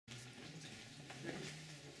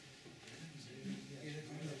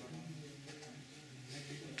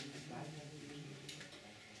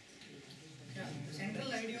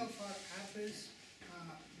is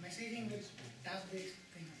messaging with tab-based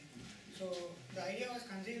thing. So the idea was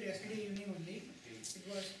conceived yesterday evening only. It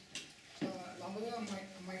was long ago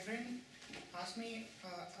my friend asked me,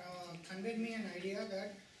 conveyed me an idea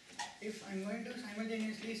that if I'm going to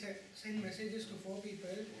simultaneously send messages to 4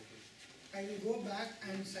 people, I will go back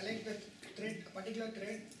and select the thread, a particular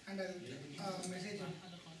thread, and I'll message him.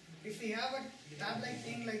 If we have a tab-like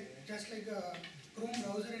thing, like just like a Chrome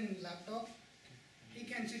browser in laptop, he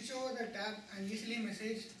can switch over the tab and easily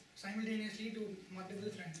message simultaneously to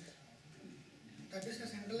multiple friends. That is the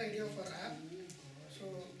central idea of our app. So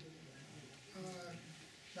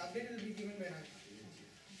the update will be given by us.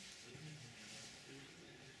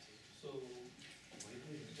 So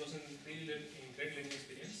it was a really great learning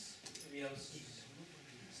experience. We have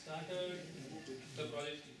started the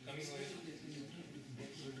project coming away.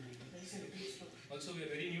 Also, we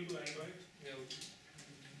are very new to Android. We haven't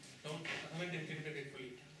implemented it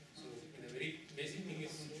fully. So the very basic thing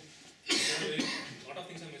is a lot of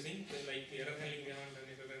things are missing. Like error handling, we haven't done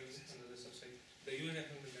error handling and other stuff. Like the UI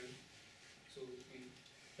hasn't been done. So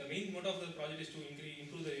the main motto of the project is to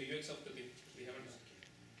improve the UX of the thing. We haven't done.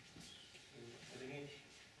 Remove.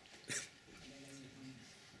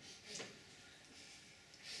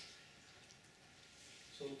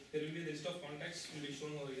 So there will be a list of contacts will be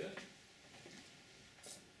shown over here.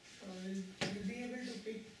 We'll be able to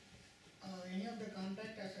pick any of the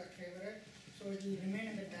contact as our favorite, so it will remain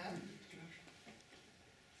in the tab.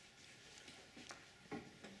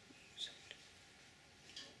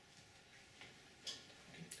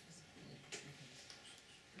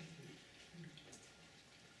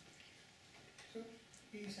 So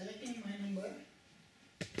he is selecting my number.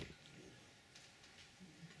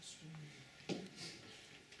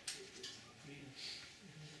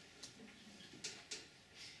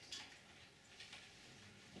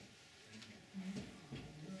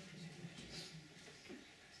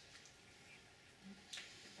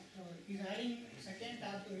 So he's adding second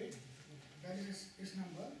tab to it. That is his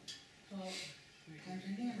number. So I'm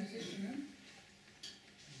sending a message to him.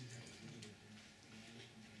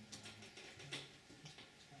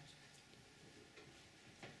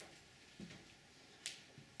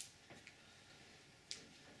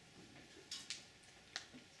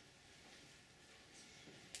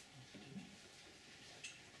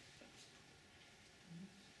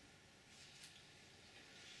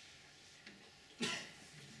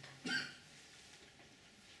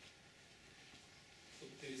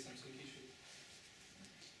 There is some sync issue.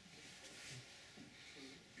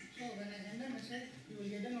 So when I send a message, you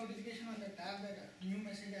will get a notification on the tab that a new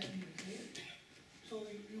message has been received. So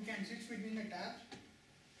you can switch between the tabs.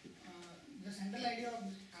 The central idea of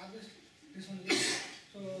this app is this only.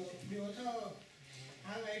 So we also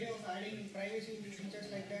have the idea of adding privacy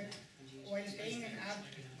features like that while staying in app,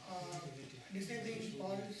 disabling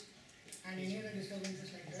calls and any other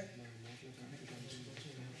disturbances like that.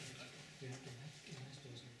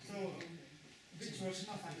 So which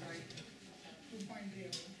version of Android? 2.3.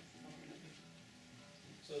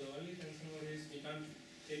 So the only concern is we can't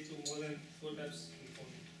take to more than 4 tabs in the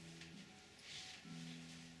phone.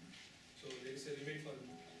 So there is a limit for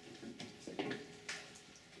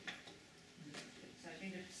So I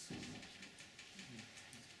think it's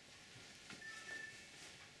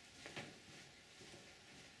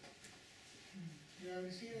you have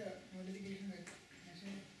received a notification that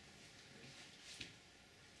message.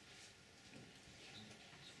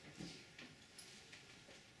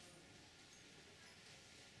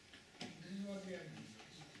 This is what we are doing.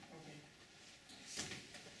 Okay.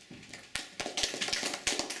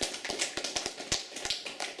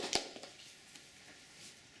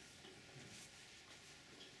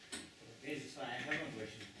 Yes, so I have one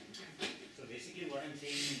question. So basically what I'm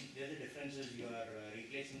saying, the other difference is you are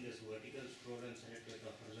replacing this vertical scroll and select with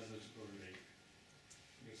a horizontal scroll, right?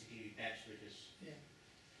 Basically tab switches. Yeah.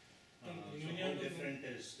 So how different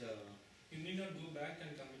is the... You need not go back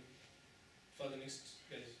and come in for the next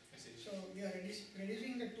message. So we are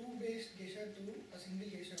reducing the two-based gesture to a single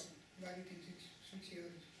gesture where you can switch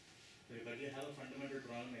here. But you have a fundamental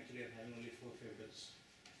problem actually of having only 4 favorites.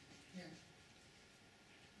 Yeah.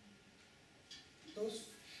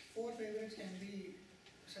 Those 4 favorites can be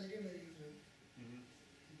selected by the user.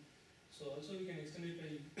 So also we can extend it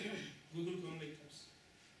by Google Chrome like tabs.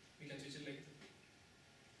 We can switch it like that.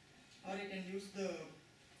 Or you can use the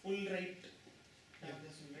full right tab,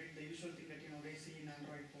 right? The usual thing that you nowadays see in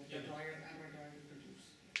Android, the Android drawer you could use.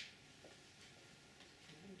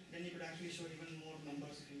 Then you could actually show even more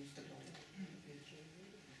numbers if you use the drawer.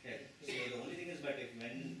 Yeah. So the only thing is that if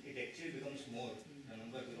when it actually becomes more, the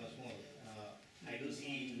number becomes more, I do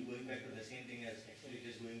see you going back to the same thing as actually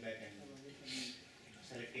just going back and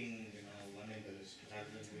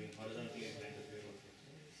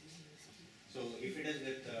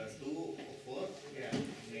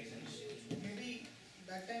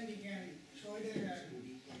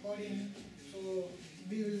recording. So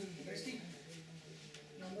we will restrict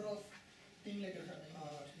number of thing like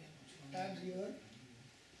tabs here.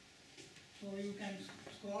 So you can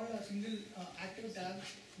scroll a single active tab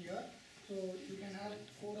here. So you can have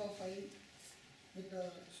 4 or 5 with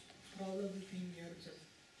the scrollable thing here itself.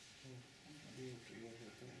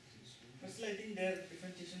 Firstly, I think their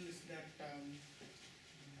differentiation is that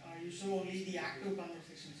you show only the active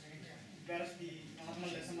conversations, right? Whereas the normal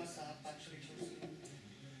SMS app actually shows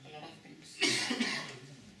a lot of things.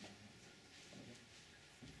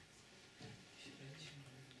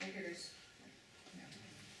 Okay, guys.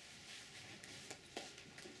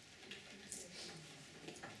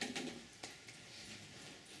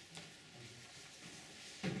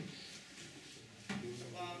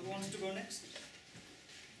 Who wants to go next?